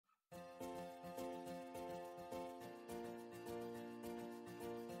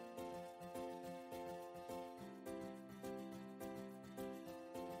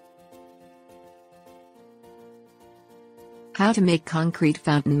How to make concrete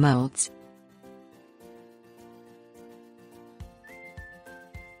fountain molds.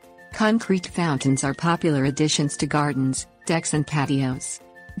 Concrete fountains are popular additions to gardens, decks and patios.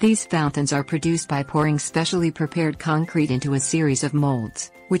 These fountains are produced by pouring specially prepared concrete into a series of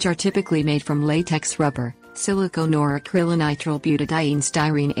molds, which are typically made from latex rubber, silicone or acrylonitrile butadiene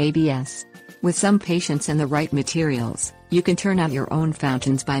styrene ABS. With some patience and the right materials, you can turn out your own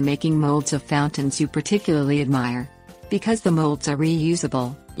fountains by making molds of fountains you particularly admire. Because the molds are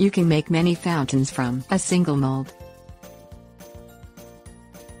reusable, you can make many fountains from a single mold.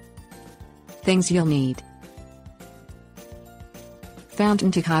 Things you'll need: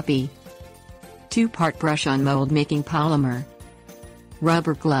 fountain to copy, 2-part brush-on mold-making polymer,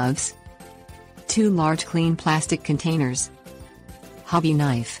 rubber gloves, 2 large clean plastic containers, hobby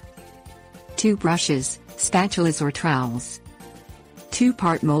knife, 2 brushes, spatulas or trowels,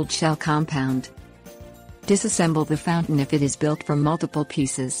 2-part mold shell compound. Disassemble the fountain if it is built from multiple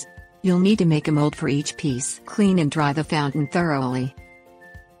pieces. You'll need to make a mold for each piece. Clean and dry the fountain thoroughly.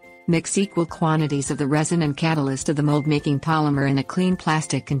 Mix equal quantities of the resin and catalyst of the mold-making polymer in a clean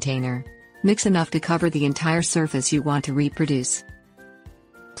plastic container. Mix enough to cover the entire surface you want to reproduce.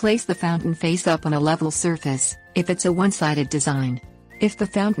 Place the fountain face up on a level surface, if it's a one-sided design. If the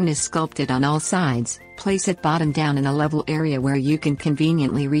fountain is sculpted on all sides, place it bottom down in a level area where you can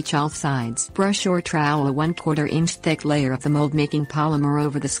conveniently reach all sides. Brush or trowel a 1/4 inch thick layer of the mold-making polymer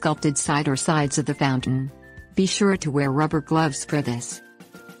over the sculpted side or sides of the fountain. Be sure to wear rubber gloves for this.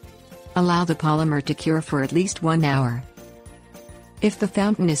 Allow the polymer to cure for at least 1 hour. If the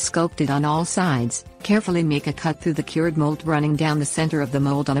fountain is sculpted on all sides, carefully make a cut through the cured mold running down the center of the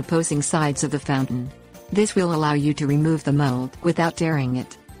mold on opposing sides of the fountain. This will allow you to remove the mold without tearing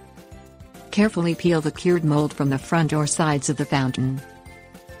it. Carefully peel the cured mold from the front or sides of the fountain.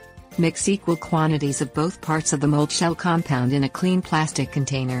 Mix equal quantities of both parts of the mold shell compound in a clean plastic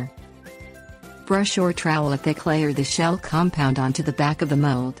container. Brush or trowel a thick layer the shell compound onto the back of the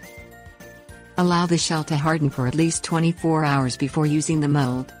mold. Allow the shell to harden for at least 24 hours before using the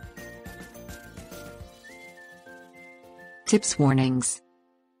mold. Tips: warnings.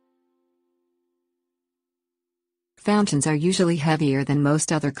 Fountains are usually heavier than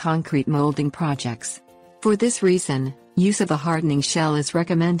most other concrete molding projects. For this reason, use of a hardening shell is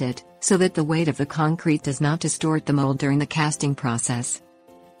recommended, so that the weight of the concrete does not distort the mold during the casting process.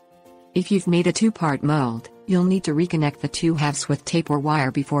 If you've made a 2-part mold, you'll need to reconnect the 2 halves with tape or wire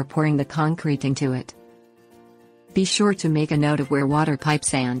before pouring the concrete into it. Be sure to make a note of where water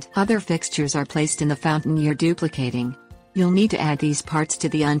pipes and other fixtures are placed in the fountain you're duplicating. You'll need to add these parts to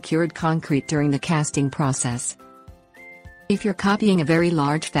the uncured concrete during the casting process. If you're copying a very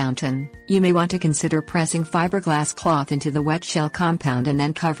large fountain, you may want to consider pressing fiberglass cloth into the wet shell compound and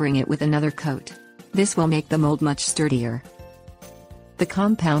then covering it with another coat. This will make the mold much sturdier. The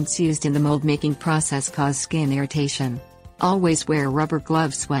compounds used in the mold-making process cause skin irritation. Always wear rubber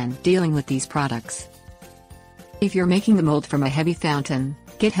gloves when dealing with these products. If you're making the mold from a heavy fountain,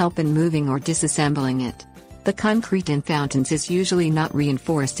 get help in moving or disassembling it. The concrete in fountains is usually not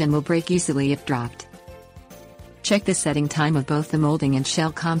reinforced and will break easily if dropped. Check the setting time of both the molding and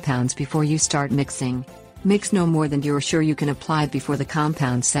shell compounds before you start mixing. Mix no more than you're sure you can apply before the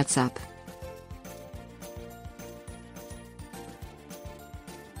compound sets up.